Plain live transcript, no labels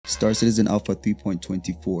Star Citizen Alpha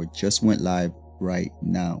 3.24 just went live right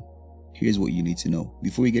now. Here's what you need to know.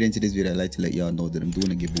 Before we get into this video, I'd like to let y'all know that I'm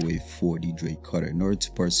doing a giveaway for the Drake Cutter. In order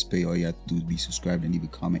to participate, all you have to do is be subscribed and leave a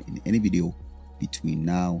comment in any video between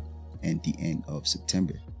now and the end of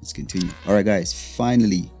September. Let's continue. Alright guys,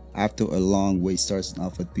 finally, after a long wait, Star Citizen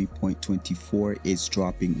Alpha 3.24 is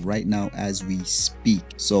dropping right now as we speak.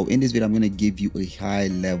 So in this video, I'm going to give you a high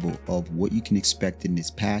level of what you can expect in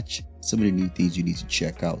this patch, some of the new things you need to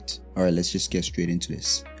check out. Alright, let's just get straight into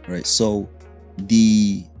this. Alright, so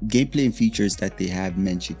the gameplay and features that they have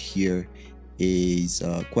mentioned here is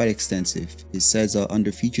quite extensive. It says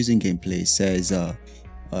under features and gameplay, it says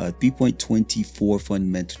 3.24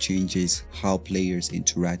 fundamental changes how players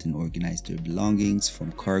interact and organize their belongings,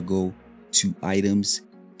 from cargo to items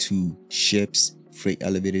to ships. Freight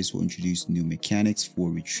elevators will introduce new mechanics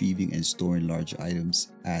for retrieving and storing large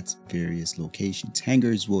items at various locations.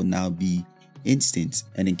 Hangars will now be instant,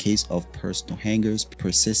 and in case of personal hangars,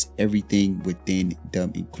 persist everything within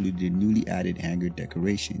them, including the newly added hangar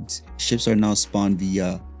decorations. Ships are now spawned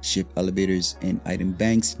via ship elevators, and item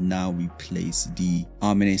banks now replace the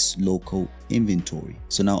ominous local inventory.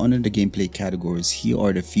 So now under the gameplay categories, here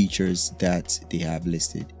are the features that they have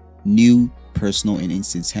listed: new personal and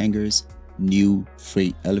instance hangars, new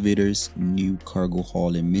freight elevators, new cargo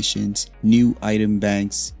hauling missions, new item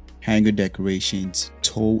banks, hangar decorations,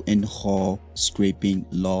 tow and haul scraping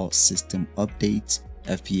law system updates,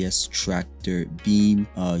 FPS tractor beam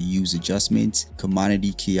use adjustments,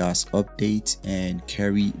 commodity kiosk update, and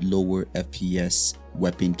carry lower FPS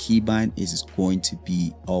weapon keybind is going to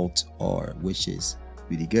be Alt R, which is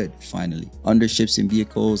really good. Finally, under ships and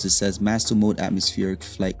vehicles, it says master mode atmospheric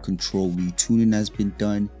flight control retuning has been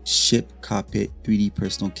done, ship cockpit 3D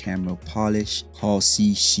personal camera polish, hull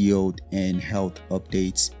C shield and health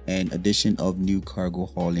updates, and addition of new cargo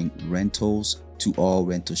hauling rentals to all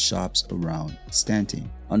rental shops around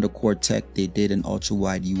Stanton. Under core tech, they did an ultra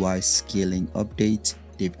wide UI scaling update.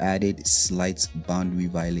 They've added slight boundary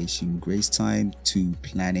violation grace time to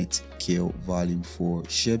planet kill volume for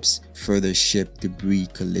ships, further ship debris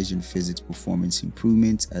collision physics performance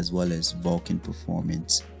improvements, as well as Vulcan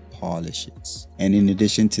performance polishes. And in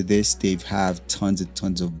addition to this, they've have tons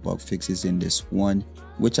of bug fixes in this one,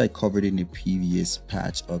 which I covered in the previous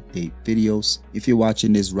patch update videos. If you're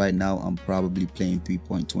watching this right now, I'm probably playing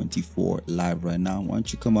 3.24 live right now. Why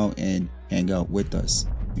don't you come out and hang out with us?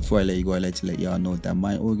 Before I let you go, I'd like to let y'all know that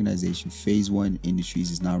my organization, Phase 1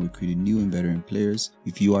 Industries, is now recruiting new and veteran players.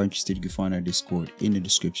 If you are interested, you can find our Discord in the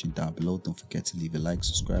description down below. Don't forget to leave a like,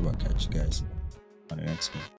 subscribe. I'll catch you guys on the next one.